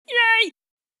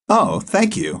Oh,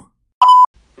 thank you.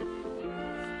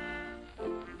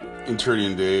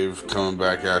 Interdian Dave coming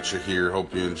back at you here.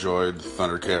 Hope you enjoyed the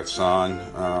Thundercat song.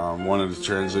 Wanted to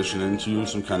transition into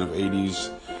some kind of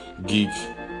 80s geek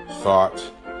thought.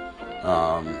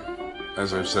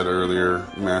 As I've said earlier,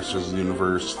 Masters of the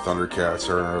Universe, Thundercats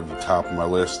are at the top of my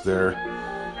list there.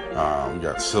 We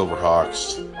got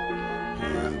Silverhawks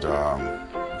and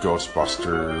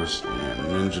Ghostbusters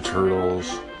and Ninja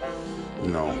Turtles. You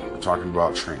know, we're talking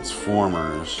about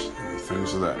Transformers,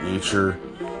 things of that nature.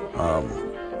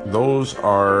 Those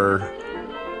are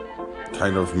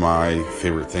kind of my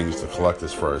favorite things to collect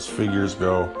as far as figures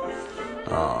go.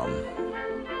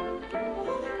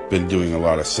 Been doing a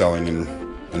lot of selling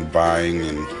and buying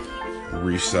and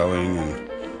reselling and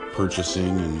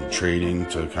purchasing and trading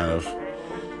to kind of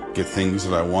get things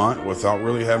that I want without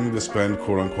really having to spend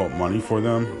quote-unquote money for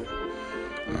them.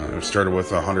 I started with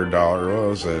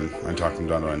 $100 and I talked them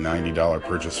down to a $90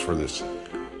 purchase for this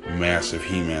massive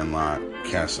He-Man lot.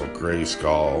 Castle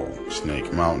Grayskull,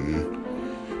 Snake Mountain,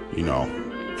 you know,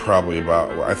 probably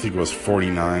about, I think it was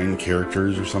 49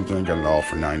 characters or something. I got it all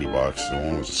for $90. The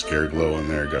one was a Scareglow in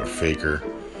there, got a Faker.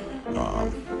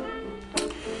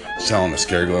 Selling the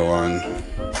Scareglow on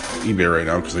eBay right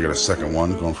now because I got a second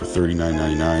one going for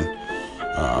 $39.99.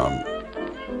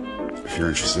 If you're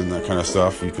interested in that kind of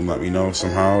stuff, you can let me know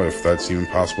somehow if that's even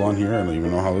possible on here. I don't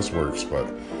even know how this works, but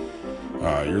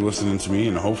you're listening to me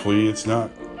and hopefully it's not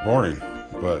boring.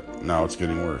 But now it's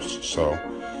getting worse. So,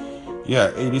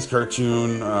 yeah, 80s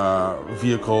cartoon,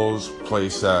 vehicles, play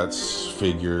sets,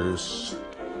 figures.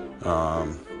 Got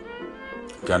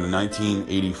a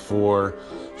 1984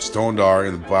 Stone Dog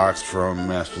in the box from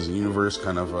Masters of the Universe,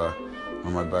 kind of one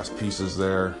of my best pieces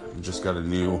there. Just got a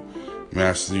new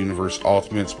Masters of the Universe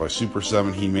Ultimates by Super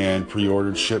 7 He-Man,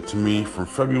 pre-ordered, shipped to me from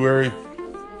February.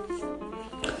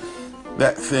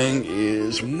 That thing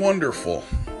is wonderful.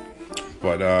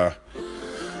 But,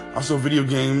 also video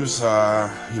games,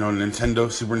 Nintendo,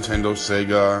 Super Nintendo,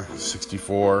 Sega,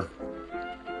 64,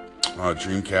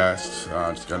 Dreamcast,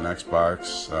 just got an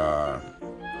Xbox,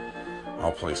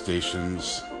 all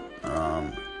PlayStations,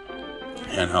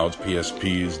 handhelds,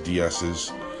 PSPs,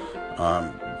 DSs,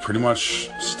 pretty much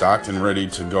stocked and ready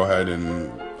to go ahead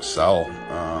and sell.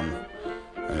 I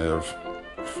have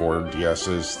 4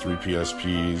 DSs, 3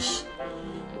 PSPs,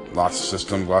 lots of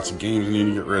systems, lots of games I need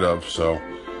to get rid of, so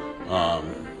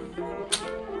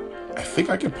I think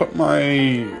I can put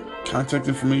my contact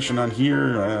information on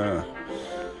here.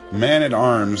 Man at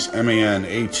Arms,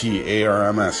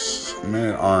 MANATARMS, Man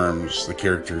at Arms, the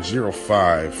character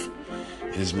 05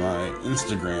 is my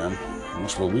Instagram,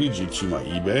 which will lead you to my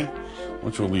eBay,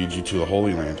 which will lead you to the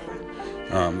Holy Land.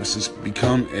 This has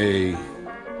become a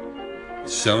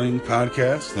selling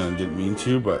podcast, and I didn't mean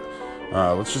to, but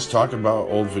let's just talk about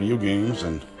old video games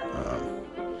and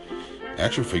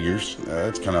action figures.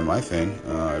 That's kind of my thing.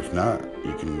 If not,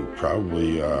 you can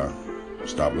probably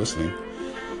stop listening.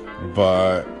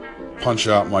 But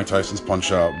Punch-Out, Mike Tyson's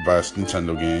Punch-Out, best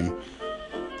Nintendo game.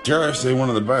 Dare I say, one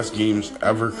of the best games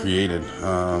ever created.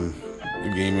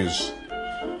 The game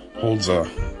holds a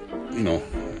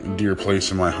dear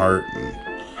place in my heart. And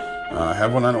I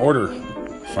have one on order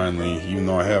finally, even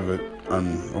though I have it on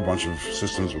a bunch of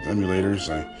systems with emulators.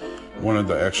 I wanted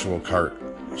the actual cart,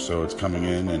 so it's coming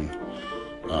in, and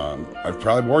I've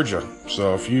probably bored you.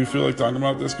 So if you feel like talking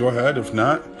about this, go ahead. If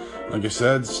not, like I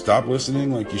said, stop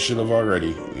listening like you should have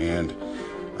already. And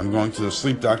I'm going to the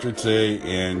sleep doctor today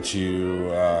and to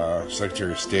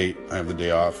Secretary of State. I have the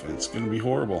day off, and it's going to be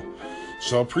horrible.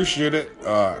 So appreciate it.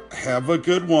 Have a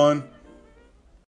good one.